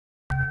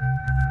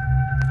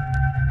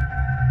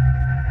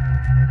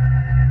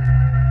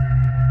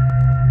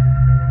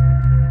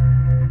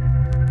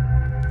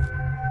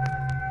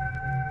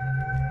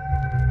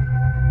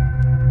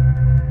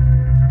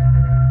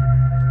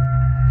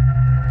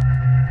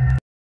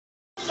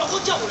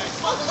叫过来。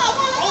我知道，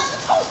忘了那个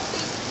臭屁！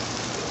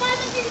妈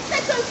的，你再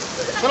这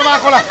走了吧，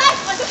过来。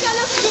我就漂亮。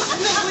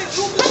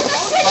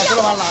走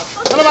了吧，拉。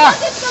走了吧。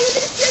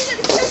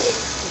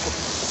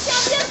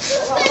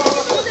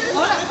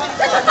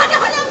再说打电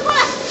话让过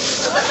来，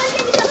我三姐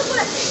你叫他过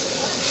来。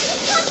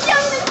他讲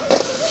的，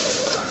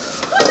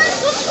我们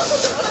说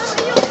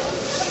没有，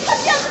他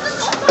讲的是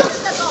早上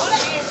的搞嘞。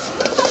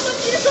他说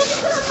你的手机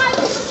给他买东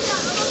西啊，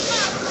我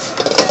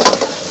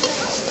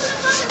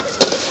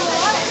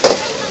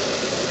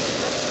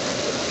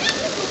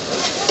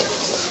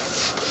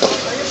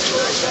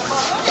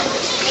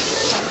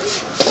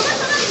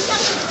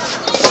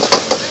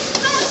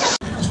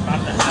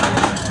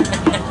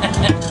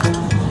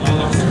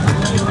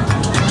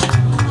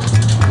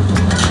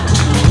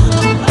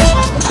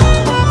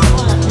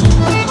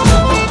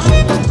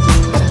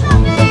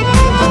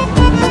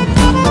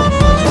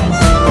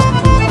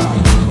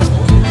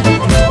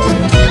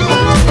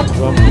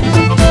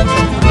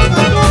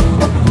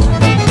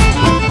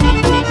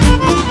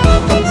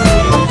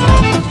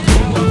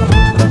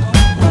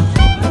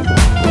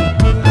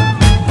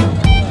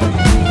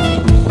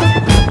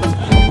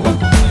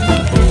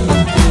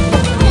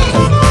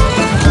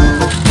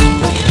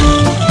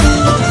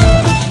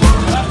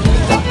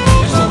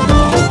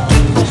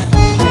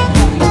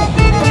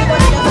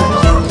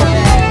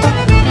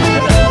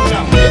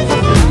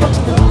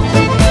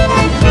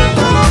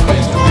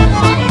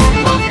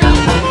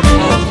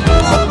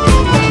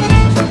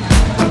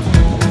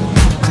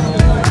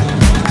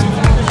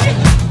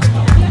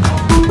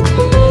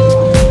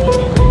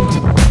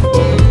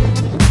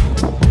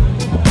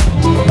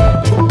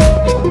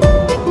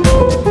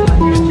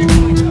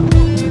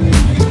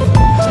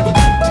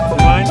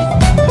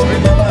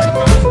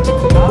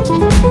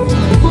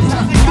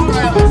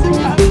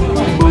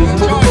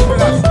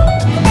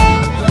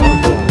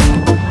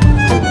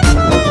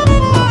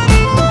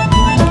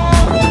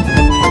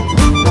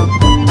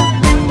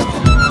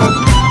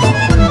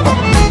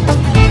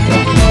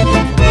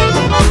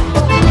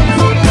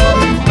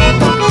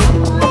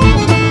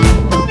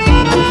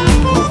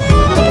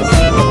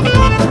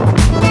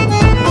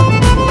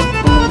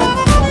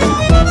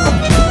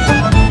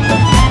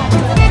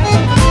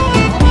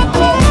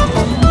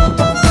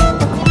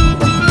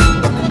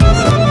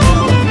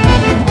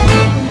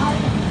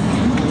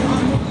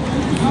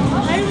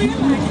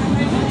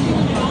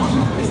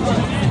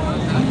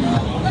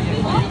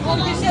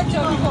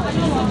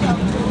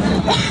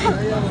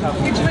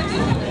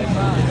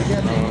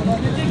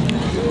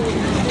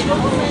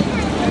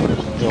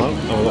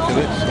Look at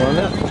this one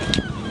now.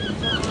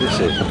 This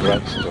is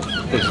great stuff.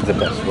 This is the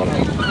best one.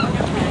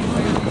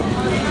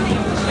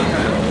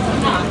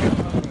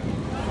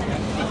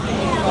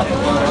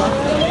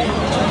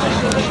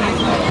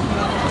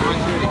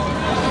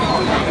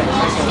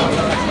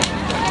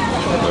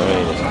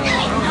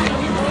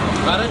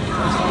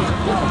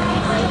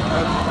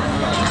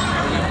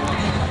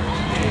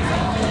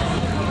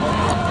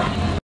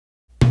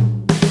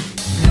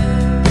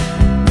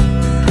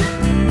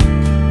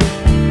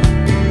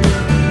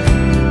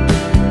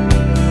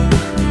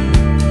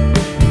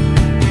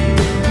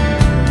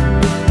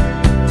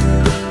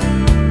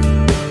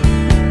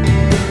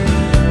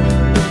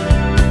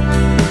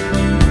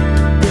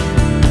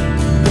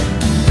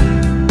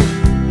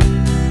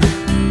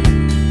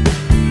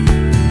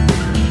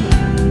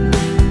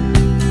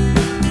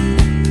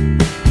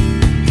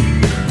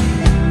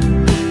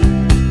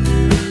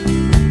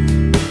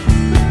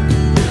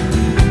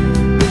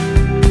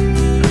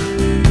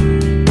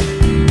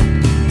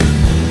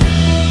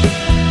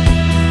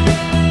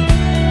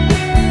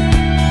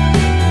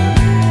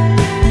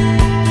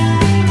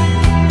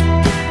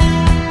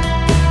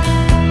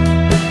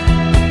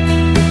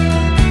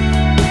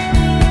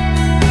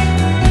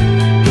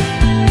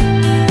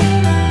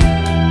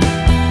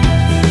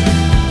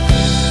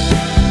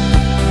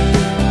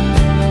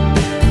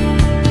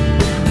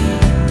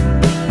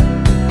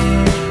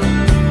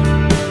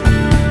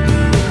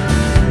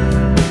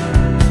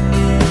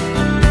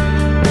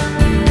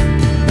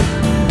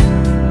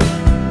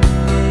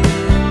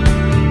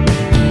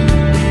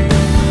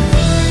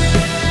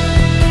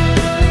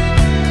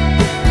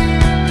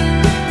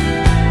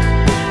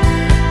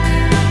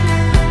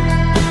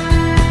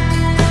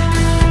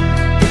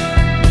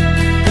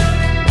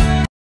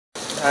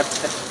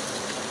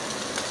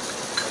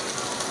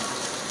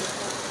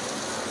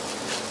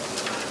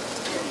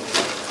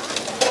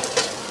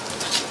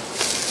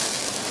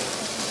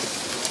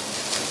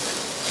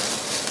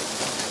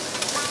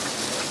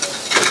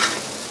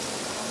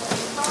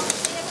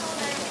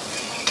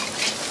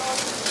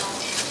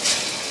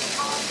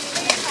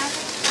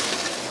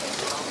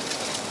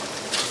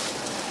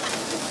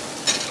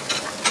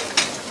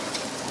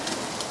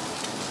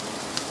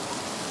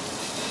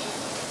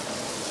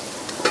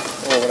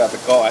 Oh, we'll have the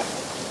guy.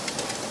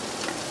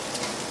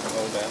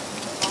 Hold down.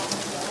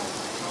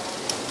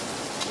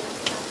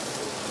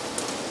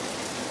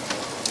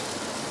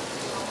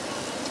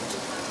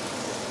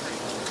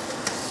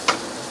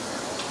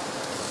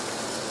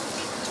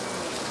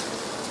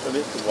 So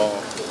this is the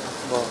wall.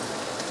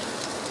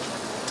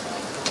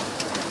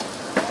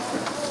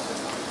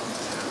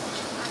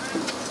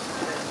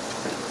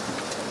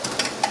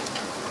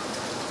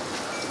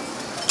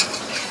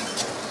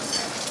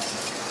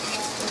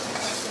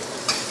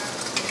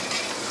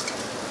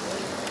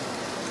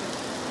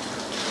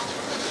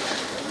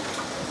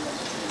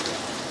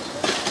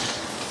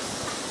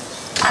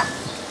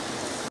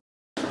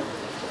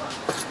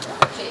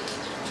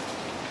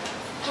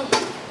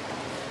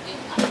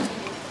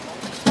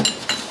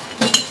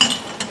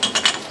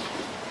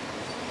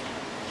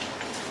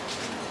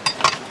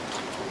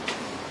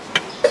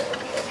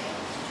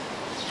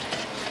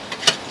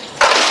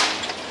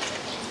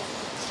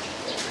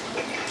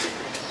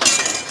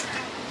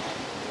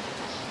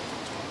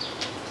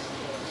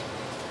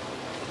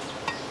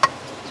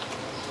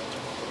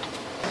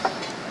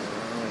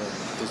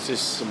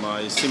 This is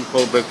my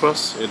simple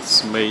breakfast.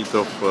 It's made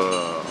of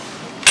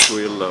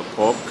grilled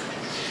pork,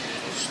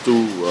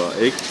 stewed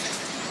egg,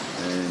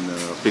 and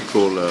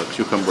pickled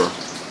cucumber.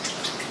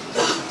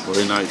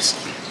 Very nice.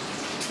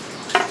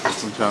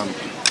 Sometimes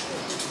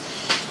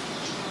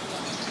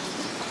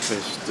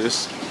taste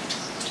this.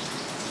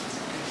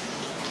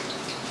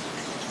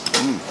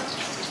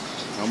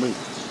 Yummy.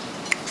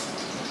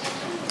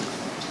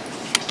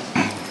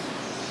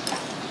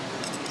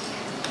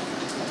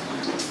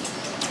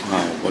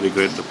 Wow, body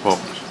grade the pork.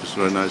 It's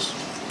very nice.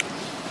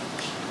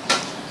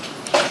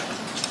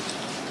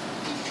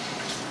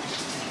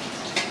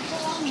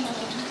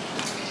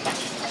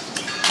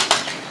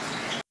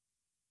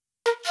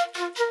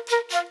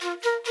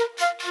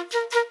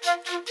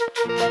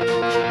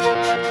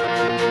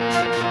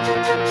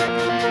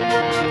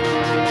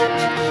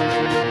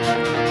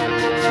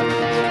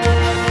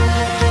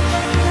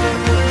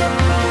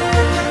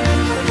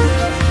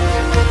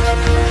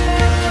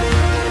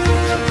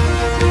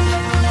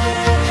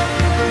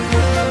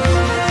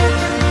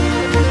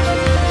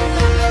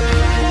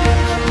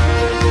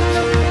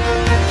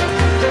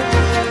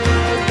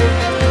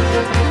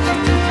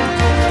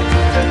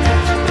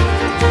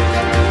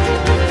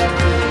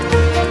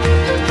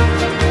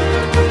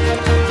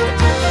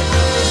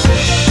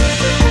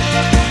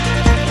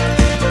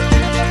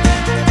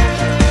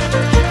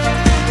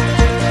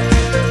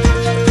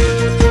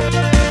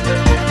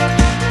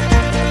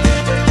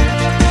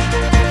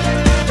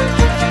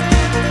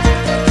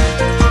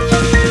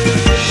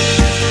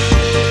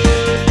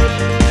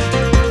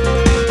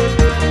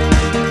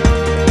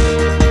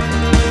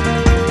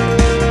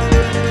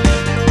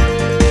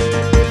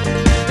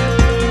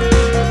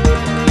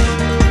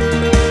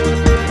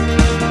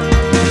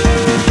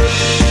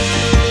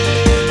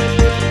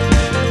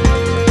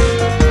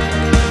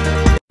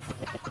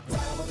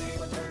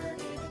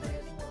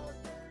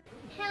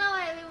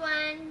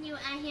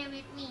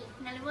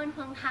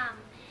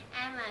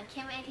 I'm a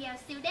Chinatown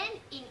student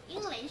in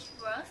English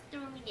works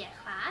through media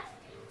class.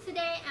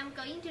 Today I'm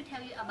going to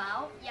tell you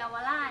about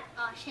Yawarat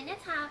or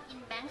Chinatown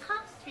in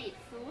Bangkok street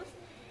food.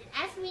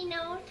 As we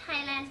know,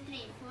 Thailand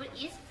street food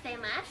is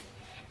famous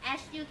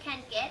as you can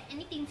get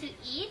anything to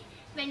eat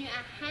when you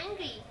are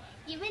hungry,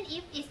 even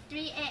if it's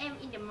 3 a.m.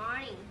 in the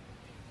morning.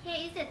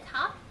 Here is the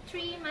top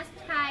 3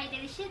 must-try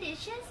delicious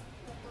dishes.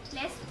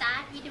 Let's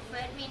start with the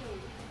first menu.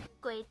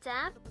 Kway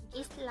chap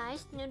is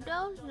rice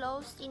noodle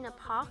roast in a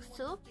pork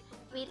soup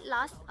with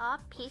lots of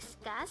pig's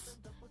guts.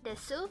 The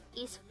soup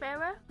is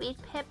flavored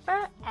with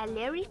pepper and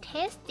very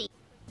tasty.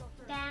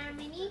 There are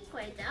many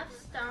kway chap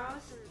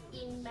stores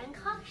in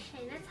Bangkok,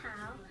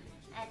 Chinatown,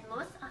 and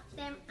most of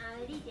them are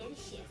very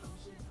delicious.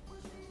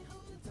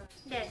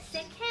 The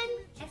second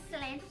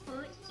excellent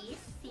food is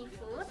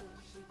seafood.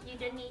 You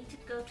don't need to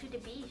go to the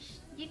beach.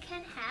 You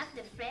can have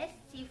the fresh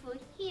seafood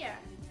here.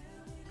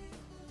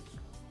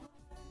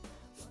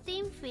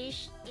 Steamed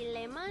fish in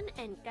lemon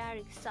and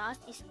garlic sauce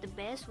is the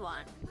best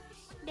one.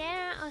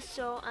 There are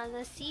also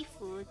other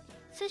seafood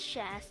such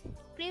as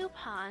grilled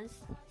prawns,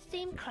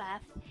 steamed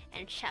crab,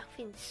 and shark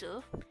fin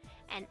soup,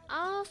 and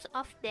all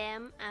of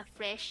them are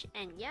fresh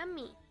and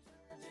yummy.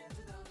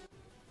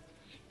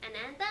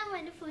 Another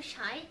wonderful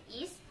choice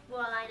is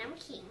Walai Nam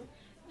King,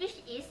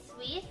 which is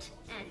sweet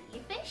and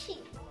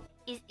refreshing.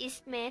 It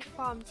is made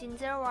from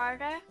ginger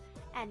water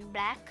and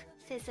black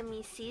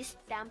sesame seed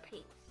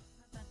dumplings.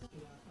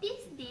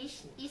 This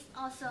dish is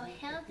also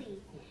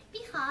healthy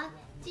because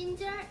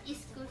ginger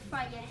is good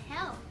for your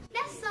health.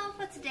 That's all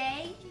for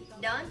today.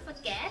 Don't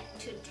forget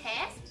to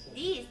taste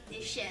these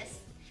dishes.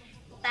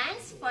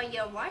 Thanks for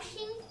your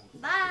watching.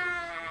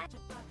 Bye!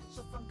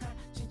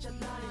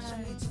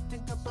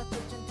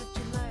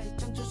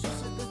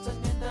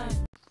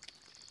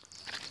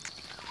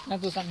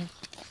 tôi xanh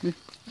đi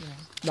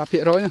đạp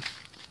hiện rồi nha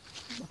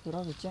từ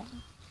đó thì chắc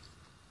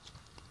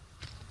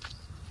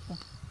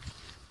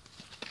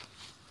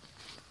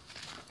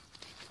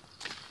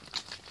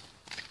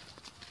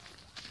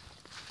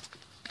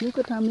nếu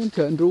cái tham niên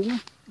trợn rúng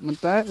mình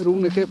té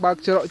rúng này cái bạc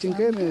chợ trên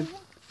cái này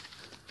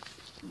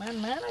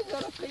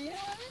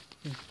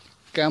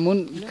cả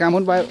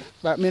muốn bài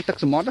miền tắc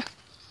sầm mót á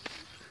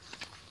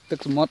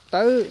tắc sầm mót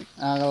tới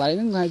lấy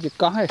nó hay chỉ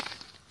có hay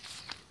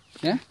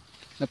nhé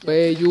là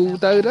pe du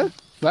tới đó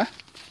vậy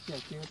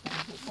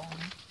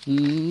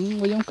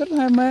bây giờ cất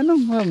hai mé nó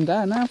mình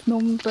ta na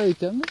nôm tới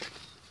chấn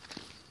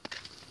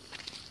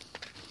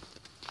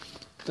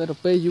tới là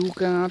pe du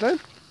ca đó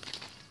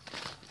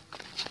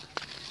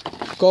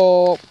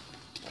có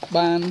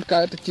ban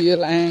cái chia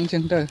là ăn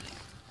chân trời